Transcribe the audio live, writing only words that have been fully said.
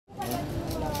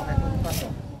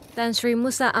Then Sri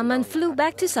Musa Aman flew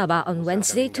back to Sabah on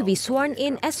Wednesday to be sworn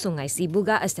in as Sungai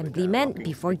Sibuga assemblyman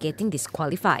before getting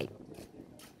disqualified.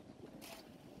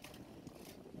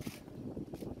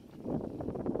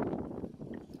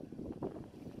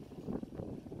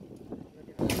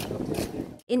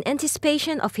 In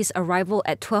anticipation of his arrival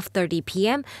at 12:30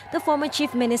 p.m., the former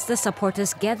Chief Minister's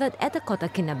supporters gathered at the Kota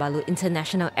Kinabalu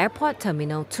International Airport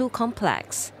Terminal 2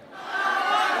 complex.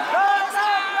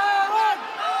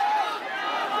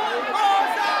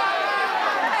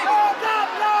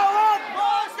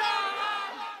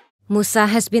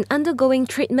 Musa has been undergoing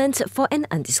treatment for an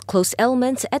undisclosed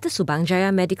ailment at the Subang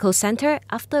Jaya Medical Centre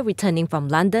after returning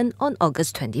from London on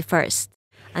August 21st.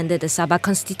 Under the Sabah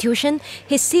Constitution,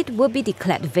 his seat will be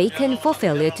declared vacant for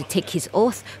failure to take his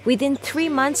oath within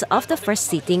 3 months of the first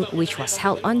sitting, which was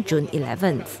held on June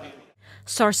 11th.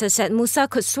 Sources said Musa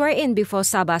could swear in before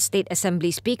Sabah State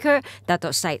Assembly Speaker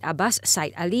Dato' Syed Abbas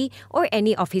Syed Ali or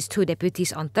any of his 2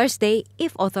 deputies on Thursday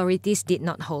if authorities did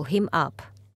not hold him up.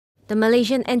 The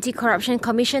Malaysian Anti-Corruption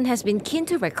Commission has been keen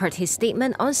to record his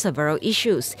statement on several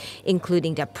issues,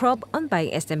 including their probe on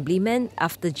buying assemblymen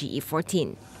after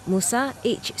GE14. Musa,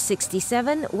 aged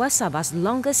 67, was Sabah's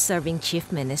longest-serving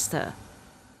chief minister.